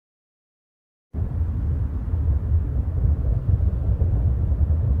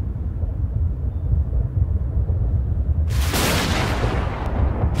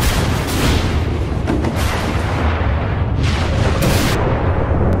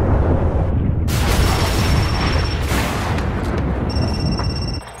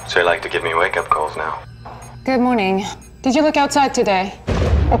So you like to give me wake-up calls now? Good morning. Did you look outside today?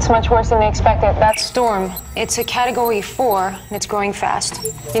 It's much worse than they expected. That storm, it's a category 4, and it's growing fast.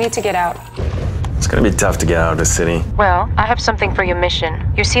 You need to get out. It's gonna be tough to get out of the city. Well, I have something for your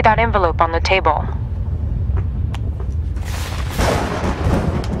mission. You see that envelope on the table?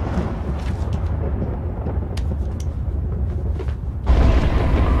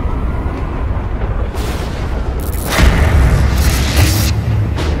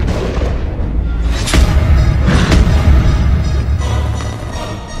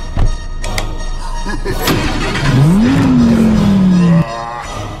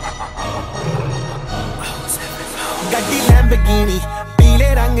 ਗੱਡੀ Lamborghini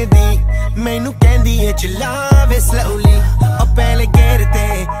ਪੀਲੇ ਰੰਗ ਦੀ ਮੈਨੂੰ ਕਹਿੰਦੀ ਏ ਚਲਾਵੇ slowly ਉਹ ਪਹਿਲੇ ਗੇਰ ਤੇ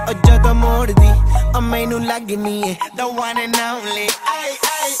ਉਹ ਜਦੋਂ ਮੋੜਦੀ ਉਹ ਮੈਨੂੰ ਲੱਗਨੀ ਏ the one and only ਆਈ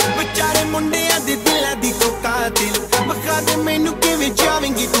ਆਈ ਵਿਚਾਰੇ ਮੁੰਡਿਆਂ ਦੇ ਦਿਲਾਂ ਦੀ ਤੂੰ ਕਾਤਿਲ ਬਖਾ ਦੇ ਮੈਨੂੰ ਕਿਵੇਂ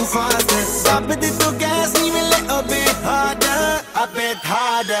ਜਾਵੇਂਗੀ ਤੂੰ ਫਾਸਟ ਦੱਬ ਦੇ ਤੂੰ ਗੈਸ ਨਹੀਂ ਮਿਲੇ a bit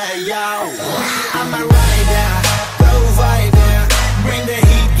harder yo I'm a rider provider bring the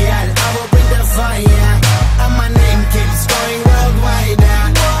heat girl I will bring the fire and my name keeps going worldwide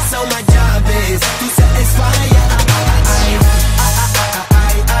so my job is to satisfy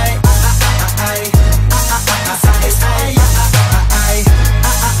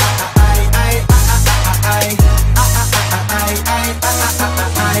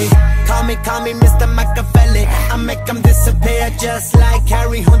Call me Mr. Machiavelli I make them disappear just like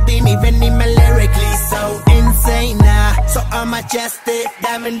Harry Houdini Vinny me lyrically so insane so I'm majestic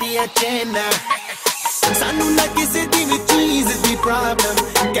diamond the agenda Sanu na kisi di vi cheese di problem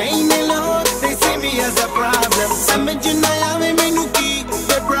Kaine log they see me as a problem Samajh na aave mainu ki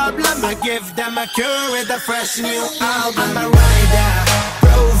the problem I give them a cure with a fresh new album I'm a rider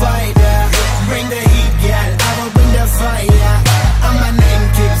provider bring the heat girl I will bring the fire and my name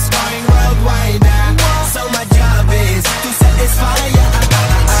keeps going worldwide so my job is to satisfy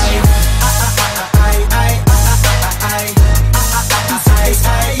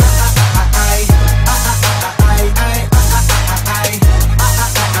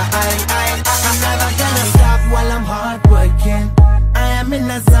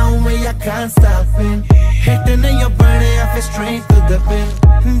can't stop it hitting in your body I feel straight to the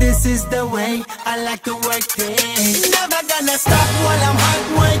pin this is the way I like to work it never gonna stop while I'm hard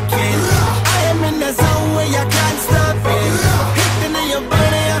working I am in the zone where you can't stop it hitting in your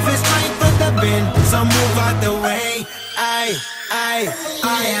body I feel straight to the pin so move out the way I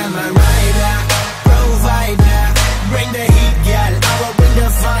am a rider provider bring the heat girl I will bring the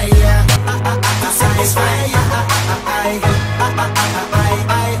fire to satisfy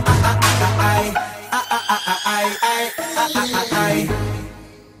I